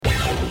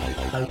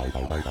What's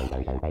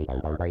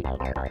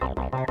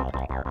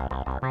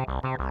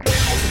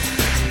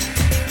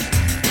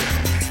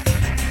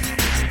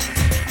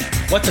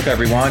up,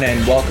 everyone,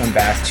 and welcome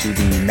back to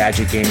the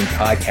Magic Gaming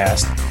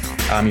Podcast.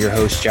 I'm your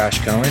host,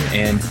 Josh Cohen,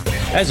 and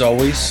as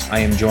always, I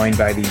am joined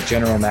by the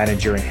General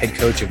Manager and Head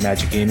Coach of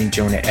Magic Gaming,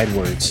 Jonah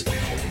Edwards.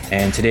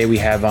 And today we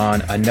have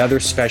on another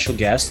special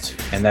guest,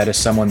 and that is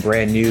someone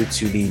brand new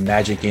to the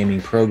Magic Gaming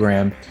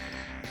program,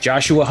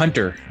 Joshua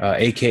Hunter,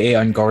 aka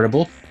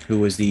Unguardable, who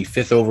was the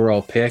 5th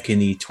overall pick in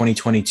the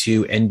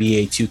 2022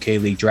 NBA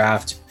 2K League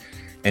draft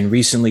and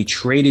recently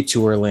traded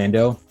to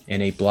Orlando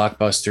in a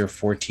blockbuster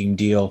 4-team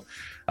deal.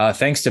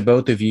 Thanks to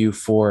both of you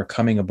for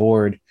coming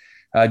aboard.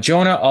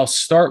 Jonah, I'll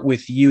start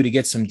with you to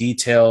get some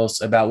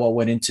details about what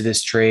went into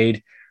this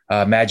trade.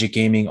 Magic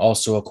Gaming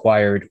also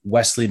acquired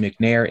Wesley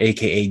McNair,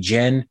 aka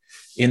Jen,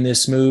 in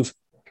this move,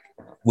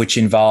 which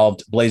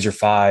involved Blazer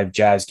 5,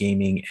 Jazz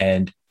Gaming,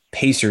 and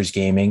Pacers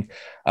Gaming.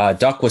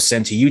 Duck was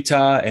sent to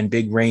Utah and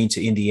Big Rain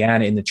to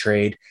Indiana in the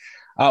trade.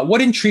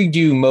 What intrigued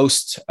you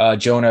most,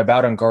 Jonah,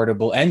 about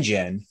Unguardable and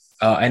Jen,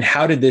 and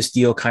how did this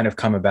deal kind of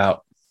come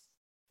about?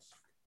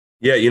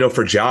 Yeah,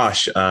 for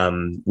Josh,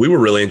 we were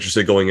really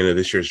interested going into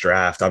this year's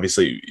draft.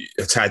 Obviously,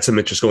 it's had some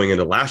interest going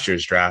into last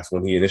year's draft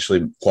when he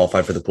initially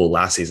qualified for the pool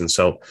last season.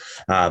 So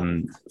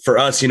for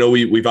us,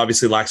 we've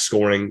obviously lacked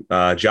scoring.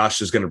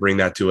 Josh is going to bring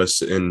that to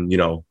us, and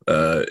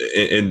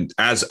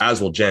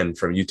as will Jen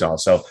from Utah.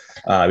 So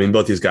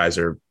both these guys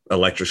are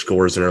electric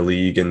scorers in our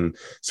league and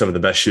some of the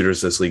best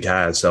shooters this league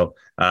has. So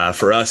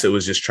for us, it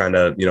was just trying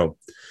to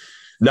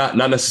not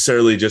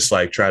necessarily just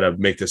like try to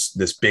make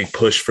this big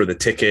push for the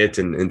ticket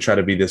and try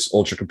to be this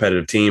ultra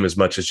competitive team as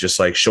much as just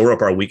like shore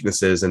up our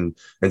weaknesses and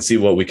see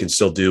what we can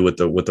still do with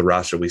the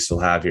roster we still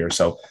have here.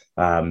 So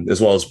as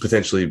well as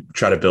potentially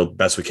try to build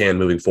best we can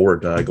moving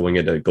forward, going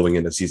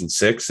into season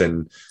 6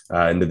 and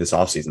into this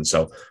offseason.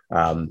 So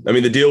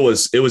the deal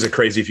was a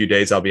crazy few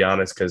days, I'll be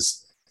honest,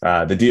 because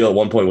the deal at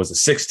one point was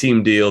a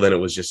 6-team deal, then it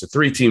was just a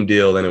 3-team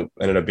deal, then it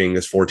ended up being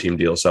this 4-team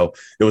deal. So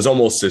it was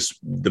almost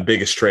the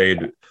biggest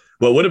trade.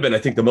 Well, it would have been, I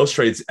think, the most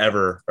trades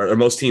ever, or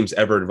most teams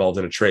ever involved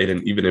in a trade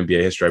in even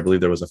NBA history. I believe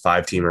there was a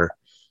 5-teamer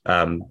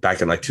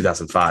back in like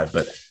 2005.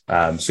 But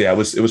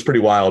it was pretty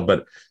wild.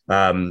 But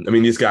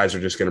these guys are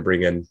just going to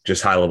bring in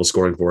just high level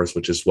scoring for us,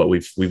 which is what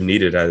we've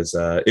needed as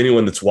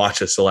anyone that's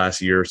watched us the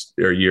last year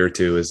or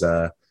two is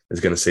going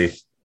to see.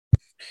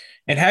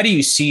 And how do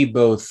you see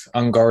both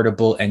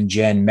Unguardable and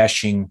Jen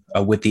meshing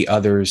with the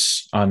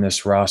others on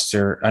this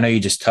roster? I know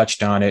you just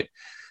touched on it.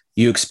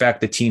 You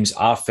expect the team's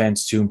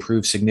offense to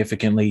improve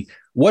significantly.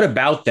 What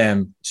about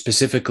them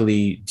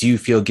specifically do you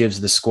feel gives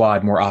the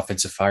squad more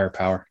offensive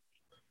firepower?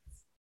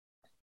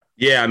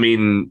 Yeah,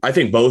 I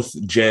think both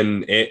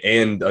Jen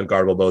and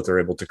Unguardable both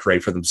are able to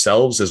create for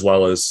themselves as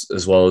well as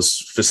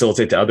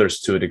facilitate to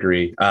others to a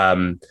degree.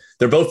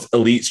 They're both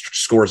elite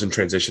scorers in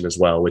transition as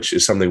well, which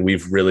is something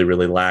we've really,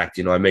 really lacked.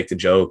 I make the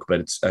joke,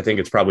 but I think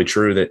it's probably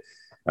true that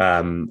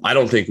I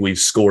don't think we've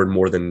scored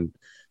more than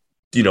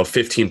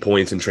 15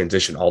 points in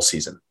transition all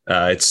season.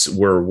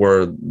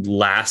 We're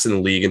last in the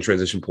league in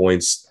transition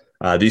points.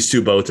 These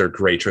two both are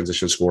great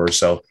transition scorers.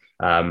 So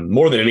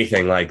more than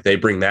anything, like they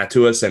bring that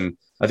to us. And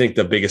I think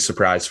the biggest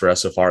surprise for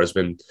us so far has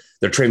been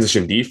their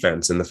transition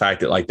defense and the fact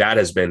that like that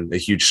has been a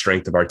huge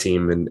strength of our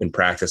team in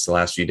practice the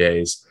last few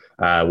days.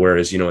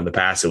 Whereas, in the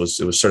past, it was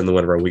certainly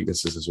one of our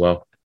weaknesses as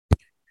well.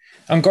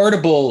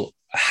 Unguardable,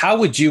 how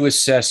would you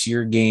assess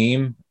your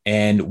game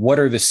and what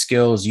are the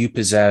skills you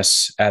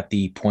possess at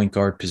the point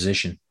guard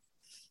position?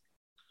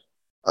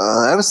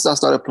 Ever since I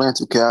started playing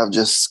 2K, I've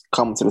just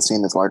come to the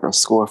scene as like a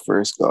score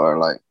first guard.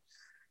 Like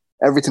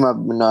every time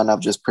I've been on, I've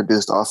just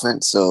produced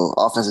offense. So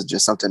offense is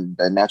just something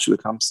that naturally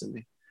comes to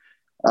me.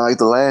 Like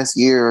the last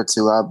year or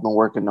two, I've been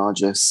working on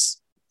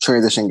just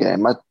transition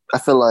game. I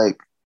feel like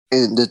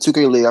in the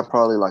 2K league, I'm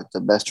probably like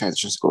the best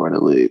transition scorer in the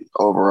league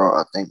overall.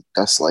 I think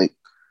that's like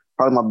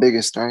probably my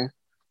biggest strength.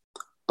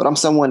 But I'm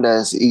someone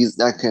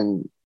that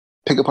can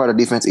pick apart a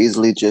defense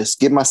easily, just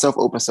get myself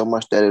open so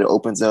much that it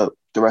opens up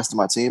the rest of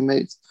my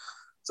teammates.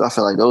 So I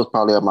feel like those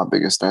probably are my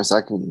biggest strengths.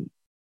 I can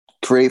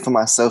create for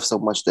myself so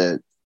much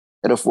that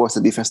it'll force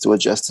the defense to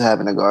adjust to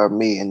having to guard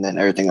me, and then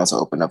everything else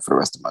will open up for the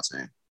rest of my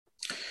team.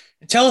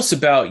 Tell us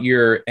about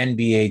your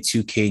NBA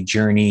 2K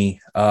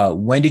journey.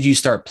 When did you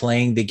start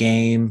playing the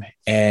game,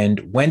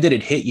 and when did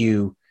it hit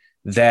you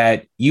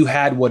that you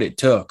had what it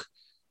took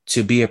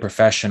to be a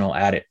professional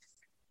at it?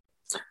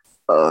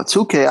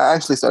 2K, I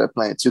actually started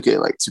playing 2K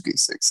like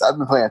 2K6. I've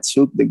been playing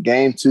the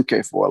game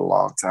 2K for a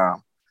long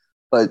time.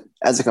 But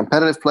as a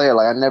competitive player,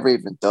 like I never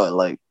even thought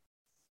like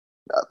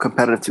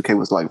competitive 2K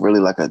was like really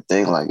like a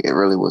thing. Like it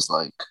really was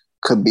like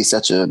could be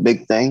such a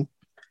big thing.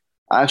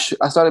 I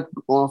started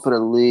going for the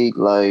league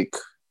like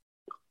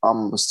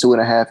almost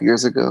 2.5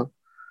 years ago.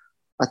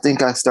 I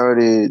think I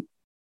started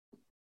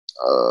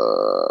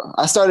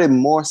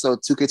more so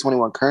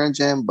 2K21 current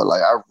gen, but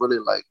like I really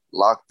like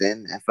locked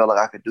in and felt like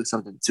I could do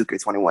something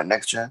 2K21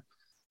 next gen.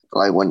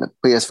 Like when the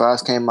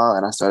PS5s came out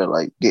and I started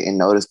like getting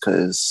noticed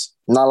because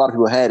not a lot of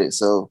people had it.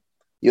 So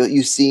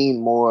you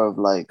seen more of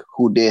like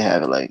who did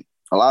have it. Like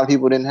a lot of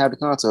people didn't have the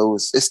console.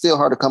 It's still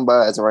hard to come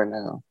by as of right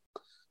now.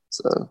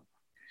 So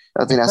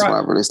I think that's why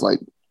I really like.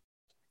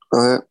 Go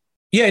ahead.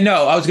 Yeah,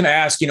 no, I was going to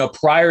ask,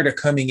 prior to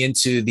coming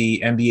into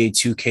the NBA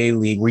 2K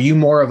League, were you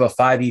more of a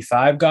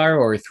 5v5 guy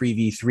or a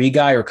 3v3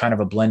 guy or kind of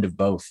a blend of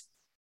both?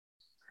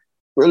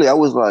 Really, I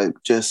was like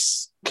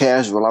just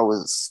casual. I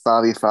was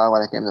 5v5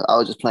 when I came. I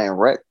was just playing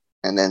rec,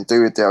 and then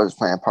 3v3 I was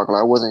playing parkour.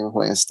 I wasn't even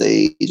playing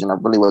stage, and I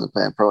really wasn't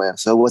playing pro am.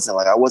 So it wasn't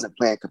like I wasn't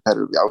playing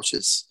competitively. I was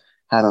just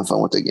having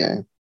fun with the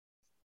game.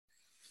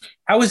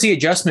 How has the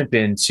adjustment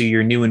been to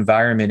your new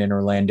environment in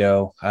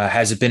Orlando?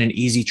 Has it been an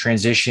easy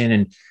transition,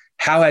 and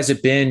how has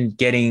it been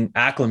getting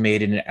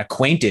acclimated and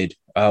acquainted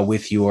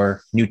with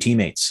your new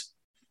teammates?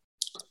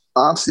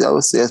 Honestly, I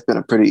would say it's been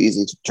a pretty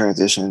easy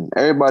transition.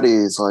 Everybody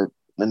is like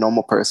a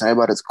normal person.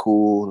 Everybody's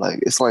cool. Like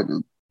it's like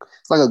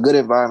a good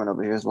environment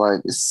over here.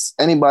 It's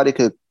anybody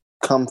could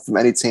come from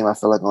any team. I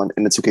feel like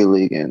in the 2K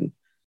League, and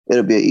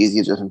it'll be an easy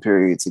adjustment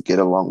period to get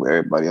along with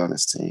everybody on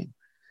this team.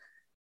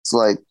 It's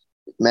like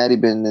Maddie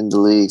been in the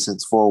league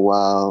for a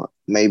while.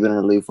 May been in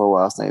the league for a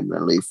while. Snake been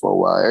in the league for a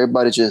while.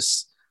 Everybody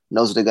just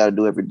knows what they got to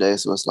do every day.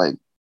 So it's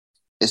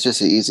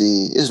just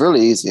it's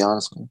really easy,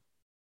 honestly.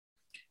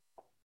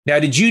 Now,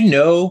 did you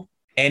know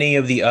any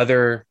of the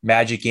other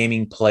Magic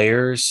Gaming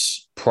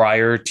players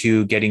prior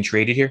to getting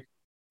traded here?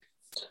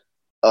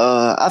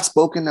 I've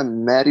spoken to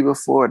Maddie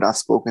before and I've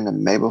spoken to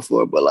May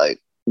before, but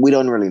like we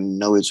don't really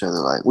know each other.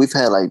 Like we've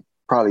had like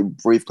probably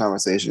brief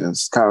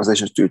conversations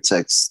through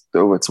text,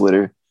 over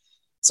Twitter.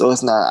 So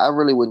it's not, I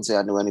really wouldn't say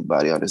I knew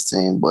anybody on this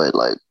team, but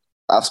like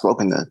I've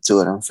spoken to two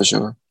of them for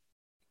sure.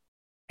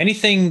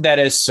 Anything that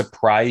has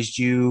surprised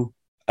you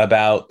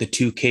about the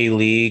 2K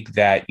League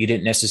that you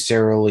didn't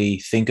necessarily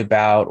think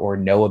about or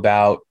know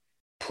about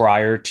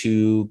prior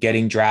to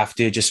getting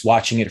drafted, just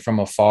watching it from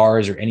afar?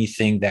 Is there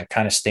anything that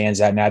kind of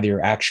stands out now that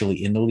you're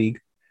actually in the league?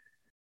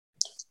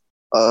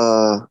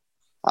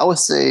 I would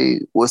say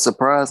what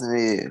surprised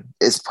me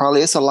is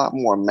it's a lot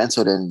more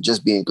mental than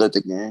just being good at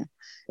the game.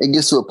 It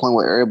gets to a point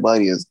where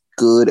everybody is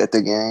good at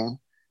the game.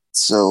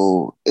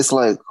 So it's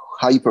like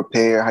how you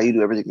prepare, how you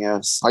do everything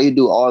else, how you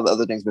do all the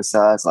other things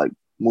besides like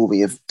moving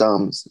your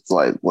thumbs. It's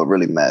like what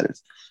really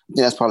matters. I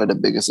think that's probably the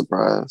biggest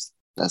surprise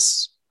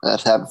that's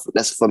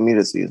for me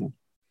this season.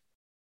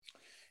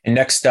 And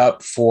next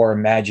up for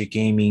Magic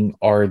Gaming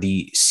are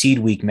the Seed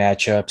Week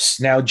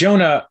matchups. Now,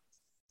 Jonah,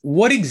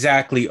 what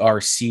exactly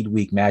are Seed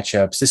Week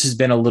matchups? This has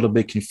been a little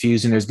bit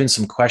confusing. There's been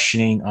some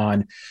questioning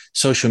on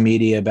social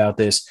media about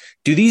this.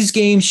 Do these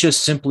games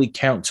just simply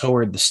count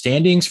toward the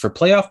standings for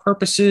playoff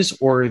purposes,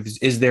 or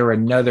is there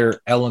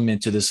another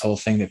element to this whole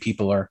thing that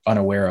people are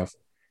unaware of?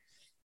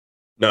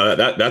 No,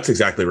 that's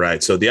exactly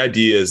right. So the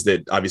idea is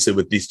that obviously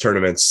with these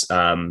tournaments,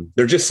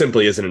 there just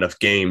simply isn't enough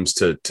games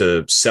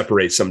to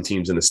separate some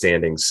teams in the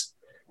standings.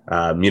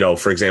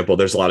 For example,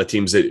 there's a lot of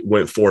teams that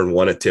went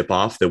 4-1 at tip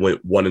off that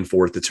went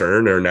 1-4 at the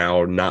turn are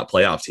now not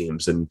playoff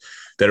teams. And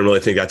they don't really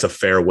think that's a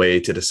fair way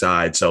to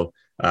decide. So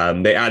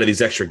they added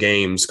these extra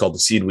games called the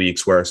seed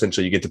weeks, where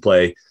essentially you get to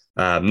play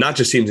not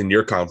just teams in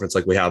your conference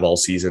like we have all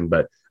season,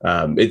 but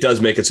it does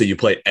make it so you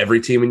play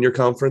every team in your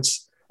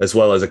conference, as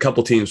well as a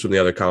couple teams from the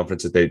other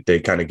conference that they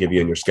kind of give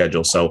you in your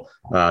schedule. So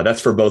that's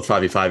for both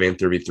 5v5 and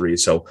 3v3.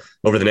 So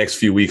over the next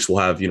few weeks, we'll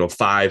have, 5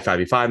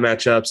 5v5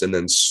 matchups and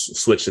then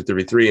switch to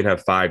 3v3 and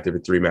have 5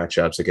 3v3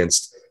 matchups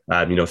against,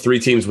 3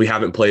 teams we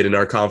haven't played in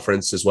our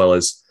conference, as well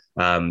as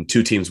 2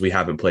 teams we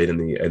haven't played in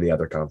the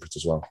other conference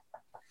as well.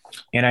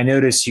 And I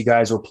noticed you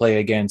guys will play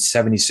against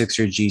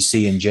 76er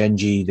GC and Gen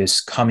G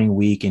this coming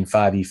week in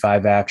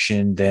 5v5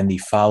 action. Then the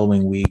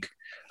following week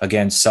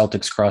against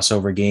Celtics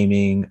Crossover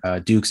Gaming,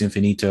 Dukes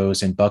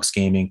Infinitos, and Bucks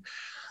Gaming.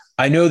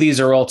 I know these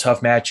are all tough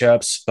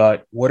matchups,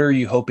 but what are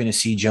you hoping to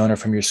see, Jonah,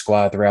 from your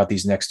squad throughout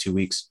these next 2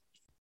 weeks?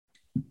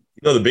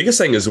 The biggest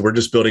thing is we're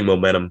just building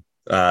momentum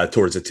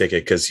towards a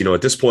ticket because,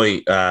 at this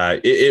point,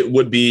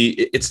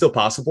 it's still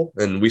possible.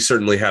 And we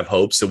certainly have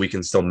hopes that we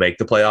can still make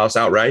the playoffs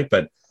outright.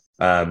 But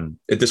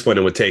at this point,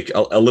 it would take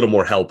a little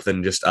more help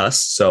than just us.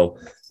 So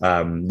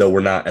though we're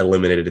not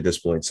eliminated at this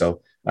point.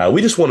 So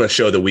we just want to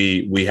show that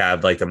we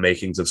have like the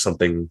makings of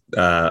something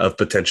of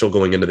potential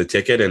going into the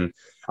ticket. And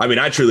I mean,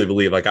 I truly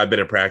believe, like, I've been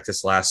in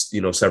practice last,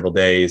 several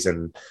days,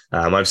 and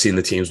I've seen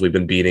the teams we've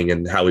been beating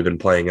and how we've been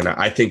playing. And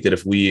I think that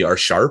if we are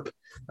sharp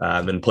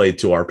and played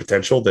to our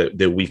potential,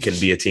 that we can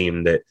be a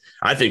team that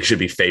I think should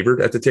be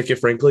favored at the ticket,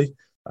 frankly.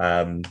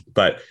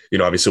 But,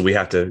 obviously we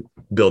have to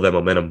build that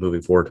momentum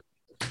moving forward.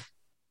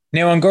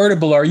 Now,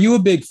 Unguardable, are you a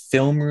big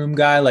film room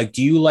guy? Like,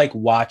 do you like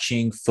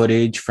watching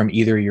footage from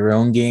either your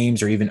own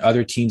games or even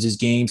other teams'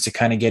 games to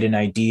kind of get an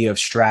idea of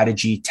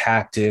strategy,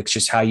 tactics,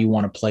 just how you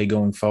want to play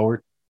going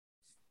forward?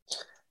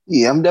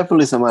 Yeah, I'm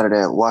definitely somebody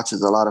that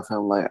watches a lot of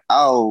film. Like,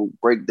 I'll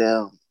break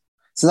down.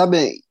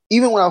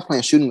 Even when I was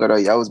playing shooting guard,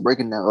 I was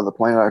breaking down other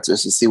point guards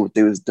just to see what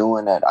they was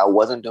doing that I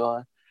wasn't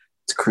doing,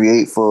 to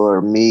create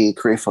for me,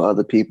 create for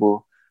other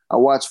people. I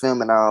watch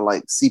film and I'll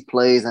like see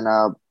plays and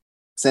I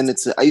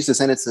used to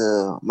send it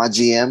to my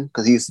GM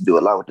because he used to do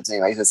a lot with the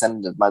team. I used to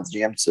send it to my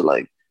GM to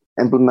like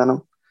implement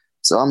them.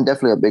 So I'm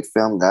definitely a big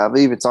film guy. I've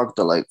even talked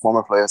to like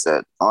former players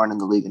that aren't in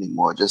the league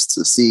anymore just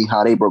to see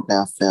how they broke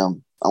down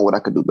film on what I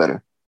could do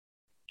better.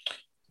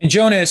 And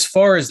Jonah, as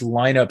far as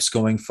lineups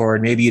going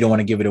forward, maybe you don't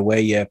want to give it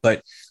away yet,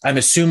 but I'm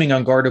assuming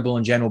Unguardable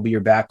and Jen will be your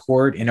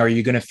backcourt. And are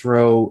you going to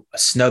throw a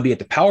Snubby at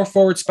the power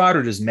forward spot,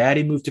 or does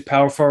Maddie move to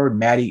power forward?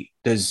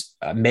 Does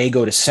May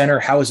go to center?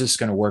 How is this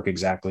going to work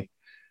exactly?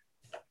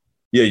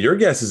 Yeah, your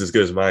guess is as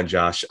good as mine,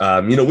 Josh.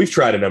 We've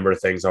tried a number of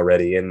things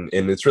already, and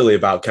it's really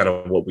about kind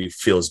of what we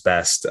feel is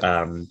best.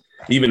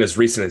 Even as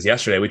recent as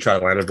yesterday, we tried a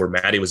lineup where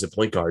Maddie was at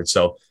point guard.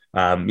 So,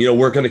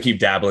 we're going to keep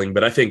dabbling,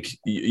 but I think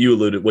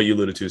what you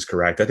alluded to is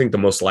correct. I think the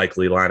most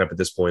likely lineup at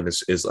this point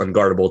is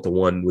Unguardable at the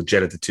 1 with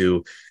Jen at the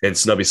 2 and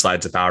Snubby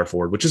slides to power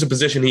forward, which is a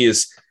position he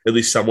is at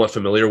least somewhat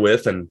familiar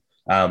with. And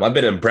I've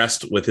been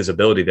impressed with his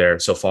ability there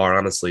so far,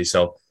 honestly.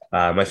 So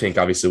I think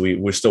obviously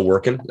we're still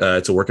working.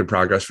 It's a work in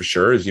progress for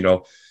sure. As you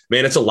know,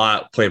 man, it's a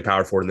lot playing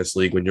power forward in this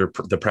league when you're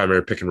the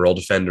primary pick and roll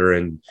defender,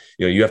 and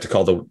you have to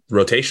call the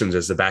rotations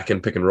as the back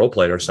end pick and roll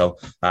player. So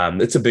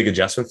it's a big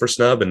adjustment for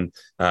Snub, and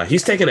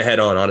he's taken a head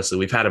on. Honestly,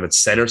 we've had him at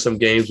center some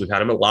games, we've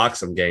had him at lock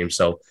some games.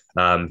 So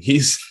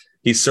he's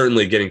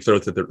certainly getting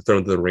thrown to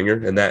the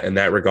ringer in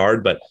that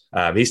regard. But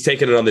he's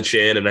taken it on the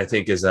chin, and I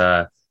think is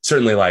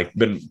certainly like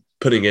been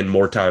putting in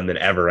more time than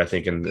ever, I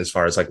think, in as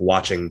far as like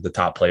watching the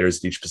top players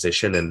at each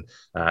position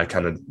and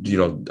kind of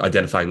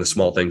identifying the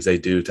small things they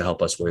do to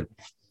help us win.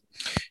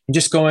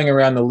 Just going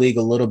around the league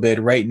a little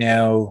bit right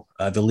now,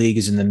 the league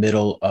is in the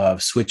middle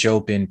of Switch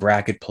Open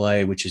bracket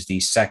play, which is the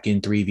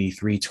second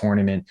 3v3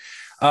 tournament.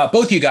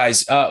 Both you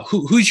guys,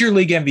 who's your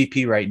league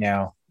MVP right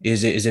now?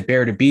 Is it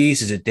Bear to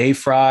Beast? Is it Dave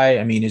Fry?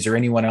 I mean, is there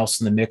anyone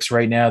else in the mix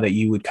right now that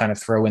you would kind of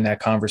throw in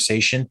that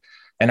conversation?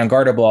 And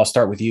Unguardable, I'll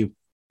start with you.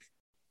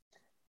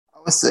 I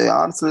would say,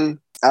 honestly,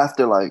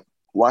 after like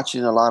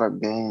watching a lot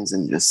of games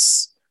and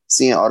just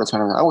seeing all the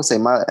tournaments, I would say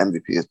my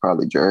MVP is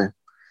probably Jerry.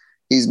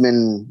 He's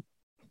been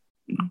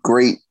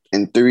great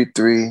in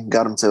 3-3,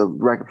 got him to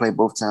bracket play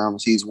both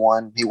times. He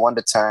won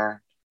the turn.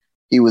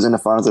 He was in the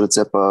finals of the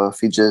tip-off.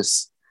 He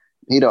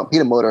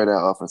the motor of that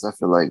offense. I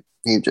feel like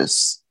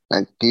he's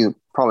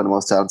probably the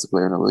most talented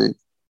player in the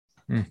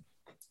league.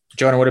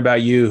 Jonah, what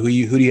about you? Who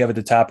do you have at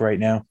the top right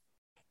now?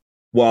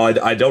 Well,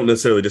 I don't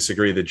necessarily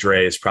disagree that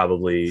Dre is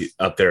probably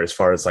up there as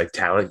far as like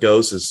talent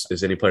goes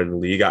as any player in the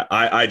league.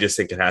 I just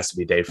think it has to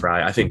be Dave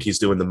Fry. I think he's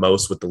doing the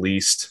most with the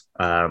least.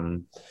 I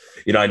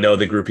know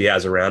the group he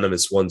has around him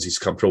is ones he's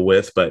comfortable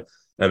with, but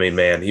I mean,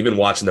 man, even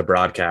watching the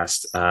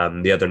broadcast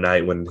the other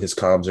night when his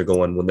comms are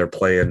going, when they're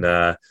playing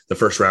the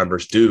first round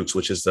versus Dukes,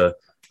 which is the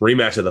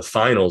rematch of the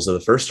finals of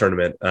the first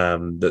tournament,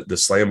 the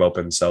Slam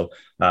Open. So,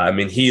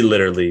 he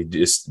literally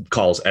just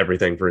calls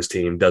everything for his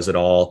team, does it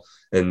all.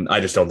 And I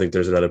just don't think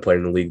there's another player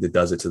in the league that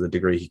does it to the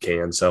degree he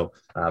can. So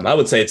I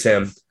would say it's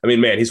him. I mean,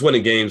 man, he's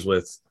winning games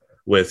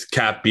with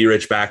Cap,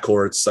 B-Rich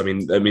backcourts. I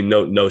mean,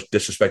 no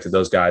disrespect to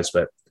those guys,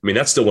 but I mean,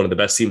 that's still one of the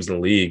best teams in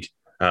the league.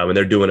 And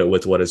they're doing it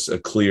with what is a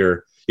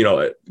clear,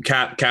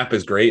 Cap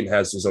is great and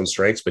has his own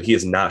strengths, but he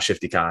is not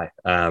Shifty Kai.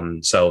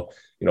 So,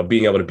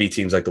 being able to beat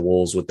teams like the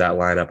Wolves with that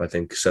lineup, I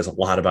think says a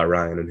lot about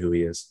Ryan and who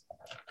he is.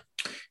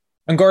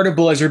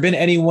 Unguardable, has there been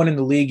anyone in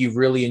the league you've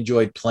really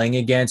enjoyed playing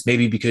against,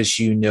 maybe because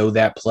you know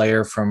that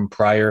player from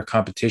prior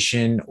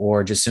competition,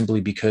 or just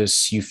simply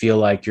because you feel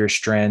like your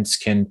strengths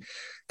can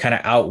kind of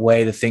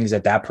outweigh the things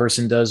that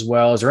person does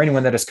well? Is there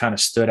anyone that has kind of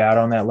stood out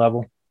on that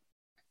level?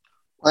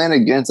 Playing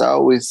against, I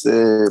always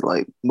said,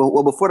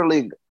 before the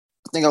league,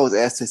 I think I was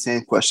asked the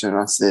same question, and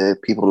I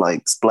said people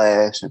like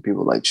Splash and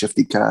people like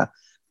Shifty Kai.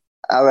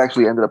 I've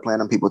actually ended up playing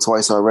them people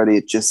twice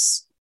already,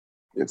 just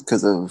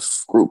because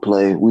of group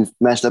play. We've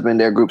matched up in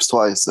their groups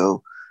twice,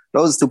 so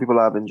those are two people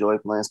I've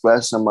enjoyed playing.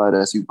 Splash is somebody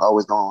that you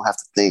always gonna have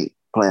to think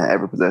playing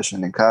every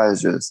possession, and Kai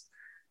is just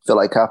feel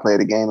like Kai played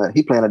a game that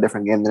he playing a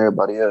different game than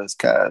everybody else.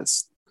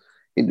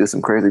 He do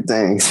some crazy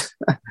things.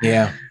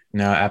 Yeah,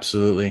 no,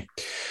 absolutely.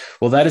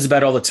 Well, that is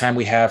about all the time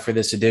we have for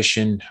this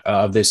edition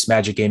of this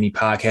Magic Gaming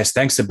podcast.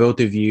 Thanks to both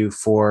of you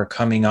for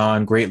coming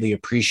on. Greatly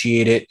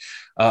appreciate it.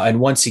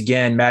 And once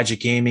again, Magic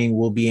Gaming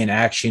will be in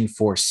action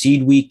for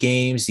Seed Week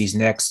games these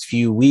next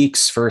few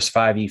weeks, first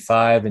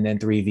 5v5 and then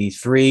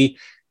 3v3.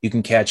 You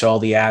can catch all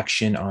the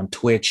action on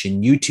Twitch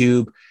and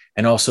YouTube,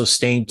 and also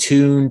stay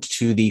tuned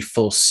to the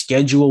full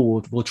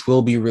schedule, which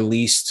will be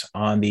released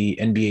on the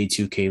NBA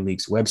 2K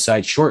League's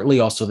website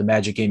shortly. Also, the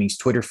Magic Gaming's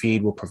Twitter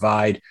feed will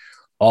provide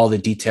all the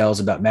details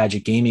about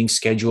Magic Gaming's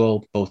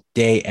schedule, both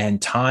day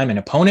and time and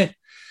opponent.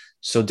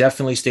 So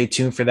definitely stay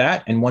tuned for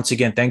that. And once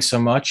again, thanks so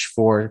much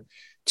for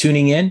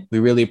tuning in. We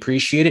really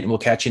appreciate it, and we'll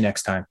catch you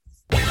next time.